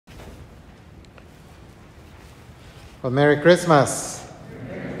Well, Merry Christmas.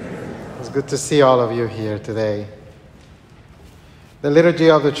 It's good to see all of you here today. The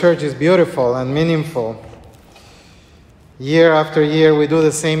liturgy of the church is beautiful and meaningful. Year after year, we do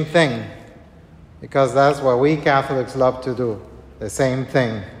the same thing because that's what we Catholics love to do, the same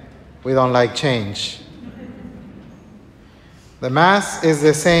thing. We don't like change. The Mass is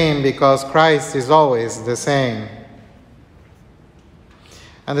the same because Christ is always the same.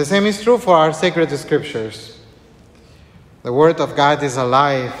 And the same is true for our sacred scriptures. The Word of God is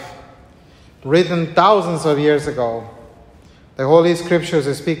alive, written thousands of years ago. The Holy Scriptures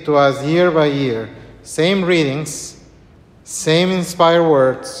speak to us year by year. Same readings, same inspired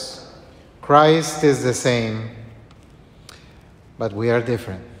words. Christ is the same, but we are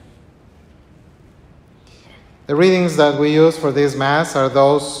different. The readings that we use for this Mass are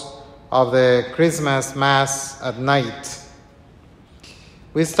those of the Christmas Mass at night.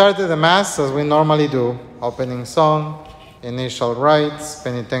 We started the Mass as we normally do, opening song, initial rites,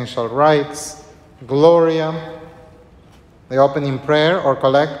 penitential rites, Gloria, the opening prayer or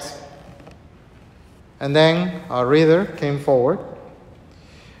collect. And then our reader came forward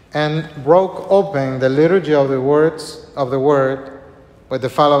and broke open the liturgy of the words of the Word with the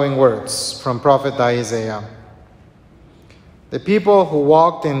following words from Prophet Isaiah. The people who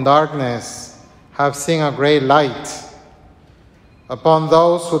walked in darkness have seen a great light. Upon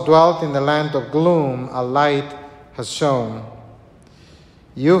those who dwelt in the land of gloom, a light has shone.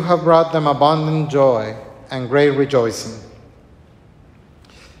 You have brought them abundant joy and great rejoicing.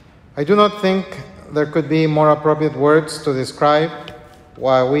 I do not think there could be more appropriate words to describe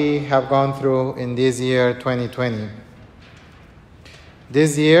what we have gone through in this year 2020.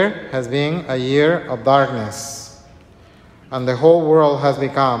 This year has been a year of darkness, and the whole world has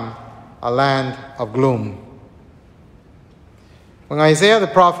become a land of gloom. When Isaiah the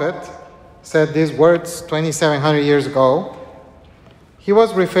prophet said these words 2,700 years ago, he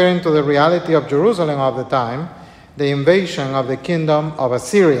was referring to the reality of Jerusalem of the time, the invasion of the kingdom of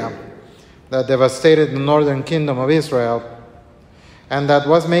Assyria that devastated the northern kingdom of Israel, and that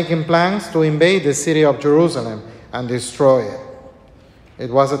was making plans to invade the city of Jerusalem and destroy it. It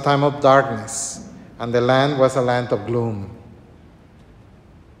was a time of darkness, and the land was a land of gloom.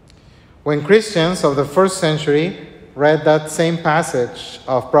 When Christians of the first century read that same passage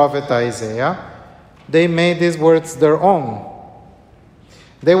of Prophet Isaiah, they made these words their own.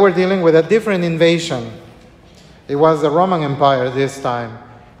 They were dealing with a different invasion. It was the Roman Empire this time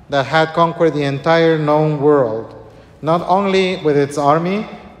that had conquered the entire known world, not only with its army,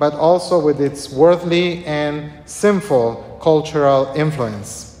 but also with its worldly and sinful cultural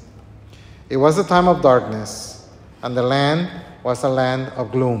influence. It was a time of darkness, and the land was a land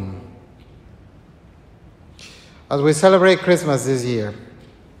of gloom. As we celebrate Christmas this year,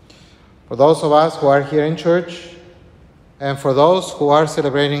 for those of us who are here in church, and for those who are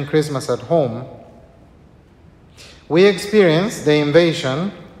celebrating Christmas at home, we experience the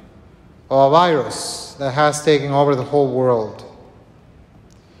invasion of a virus that has taken over the whole world.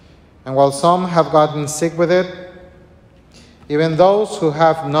 And while some have gotten sick with it, even those who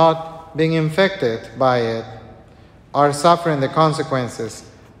have not been infected by it are suffering the consequences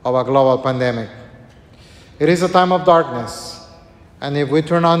of a global pandemic. It is a time of darkness, and if we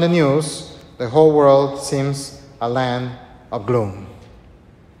turn on the news, the whole world seems a land of gloom.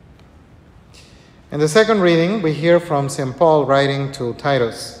 In the second reading, we hear from St. Paul writing to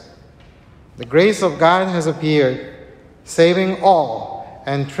Titus. The grace of God has appeared, saving all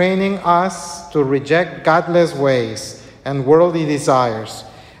and training us to reject godless ways and worldly desires,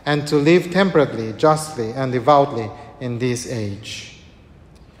 and to live temperately, justly, and devoutly in this age.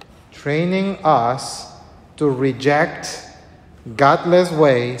 Training us to reject godless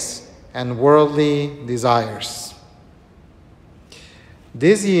ways and worldly desires.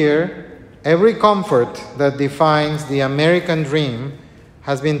 This year, every comfort that defines the American dream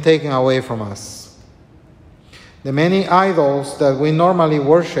has been taken away from us. The many idols that we normally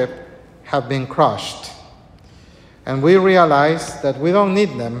worship have been crushed, and we realize that we don't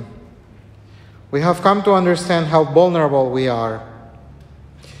need them. We have come to understand how vulnerable we are.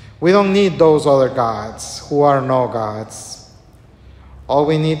 We don't need those other gods who are no gods. All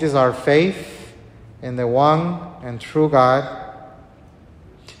we need is our faith in the one and true God,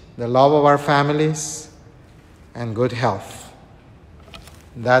 the love of our families, and good health.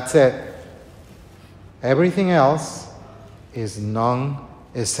 That's it. Everything else is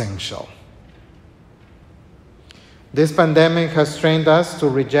non-essential. This pandemic has trained us to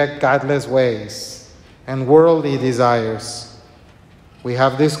reject godless ways and worldly desires. We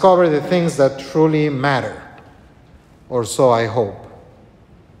have discovered the things that truly matter, or so I hope.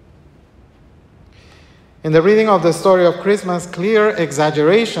 In the reading of the story of Christmas, clear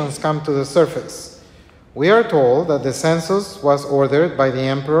exaggerations come to the surface. We are told that the census was ordered by the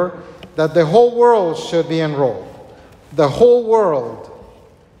emperor that the whole world should be enrolled. The whole world.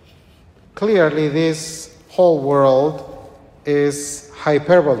 Clearly, this whole world is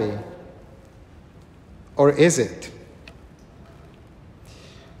hyperbole. Or is it?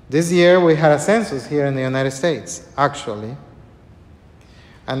 This year we had a census here in the United States, actually.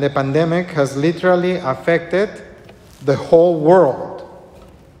 And the pandemic has literally affected the whole world.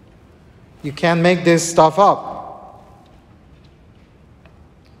 You can't make this stuff up.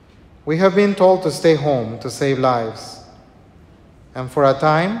 We have been told to stay home to save lives. And for a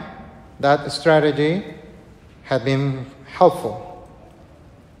time, that strategy had been helpful.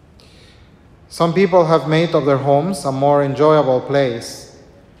 Some people have made of their homes a more enjoyable place,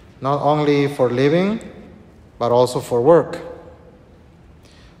 not only for living, but also for work.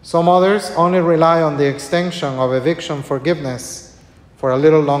 Some others only rely on the extension of eviction forgiveness for a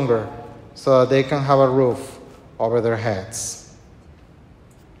little longer so that they can have a roof over their heads.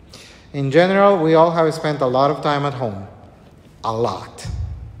 In general, we all have spent a lot of time at home. A lot.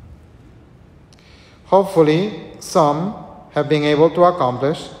 Hopefully, some have been able to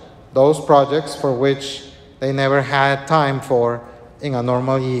accomplish those projects for which they never had time for in a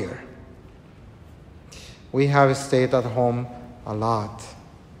normal year. We have stayed at home a lot.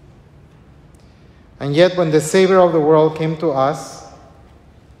 And yet, when the Savior of the world came to us,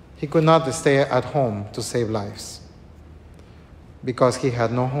 he could not stay at home to save lives because he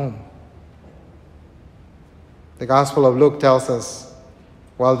had no home. The Gospel of Luke tells us,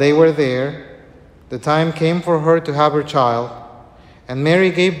 while they were there, the time came for her to have her child, and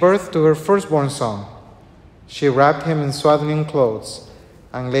Mary gave birth to her firstborn son. She wrapped him in swaddling clothes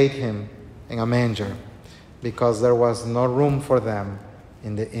and laid him in a manger, because there was no room for them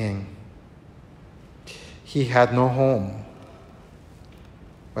in the inn. He had no home,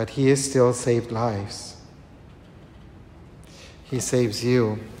 but he still saved lives. He saves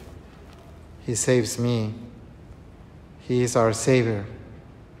you. He saves me. He is our Savior.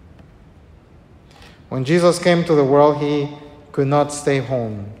 When Jesus came to the world, he could not stay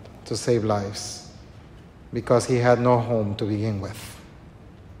home to save lives because he had no home to begin with.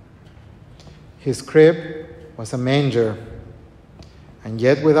 His crib was a manger, and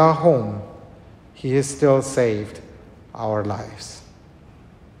yet without home, he has still saved our lives.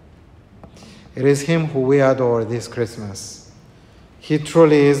 It is him who we adore this Christmas. He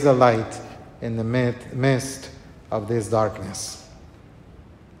truly is the light in the midst of this darkness.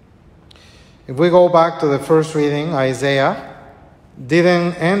 If we go back to the first reading, Isaiah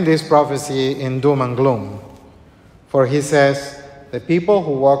didn't end this prophecy in doom and gloom. For he says, the people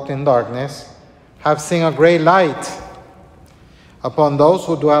who walked in darkness have seen a great light. Upon those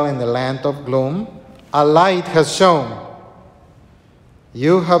who dwell in the land of gloom, a light has shone.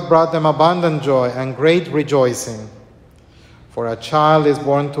 You have brought them abundant joy and great rejoicing. For a child is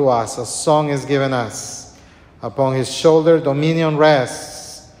born to us, a son is given us. Upon his shoulder dominion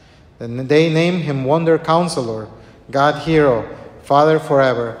rests. Then they name him Wonder Counselor, God Hero, Father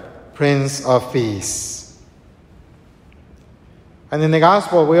forever, Prince of Peace. And in the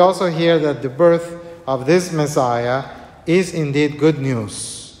Gospel, we also hear that the birth of this Messiah is indeed good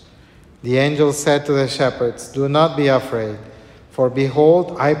news. The angel said to the shepherds, "Do not be afraid, for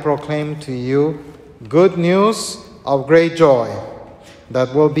behold, I proclaim to you good news of great joy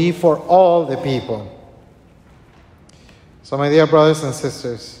that will be for all the people." So, my dear brothers and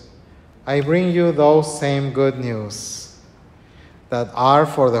sisters, I bring you those same good news that are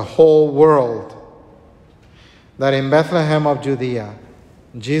for the whole world, that in Bethlehem of Judea,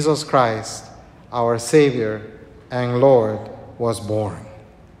 Jesus Christ, our Savior and Lord, was born.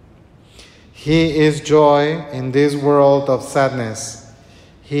 He is joy in this world of sadness.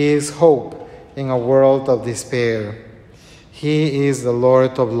 He is hope in a world of despair. He is the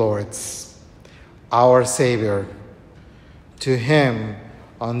Lord of Lords, our Savior. To him,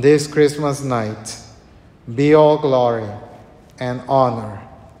 on this Christmas night, be all glory and honor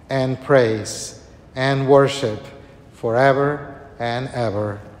and praise and worship forever and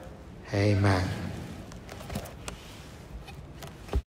ever. Amen.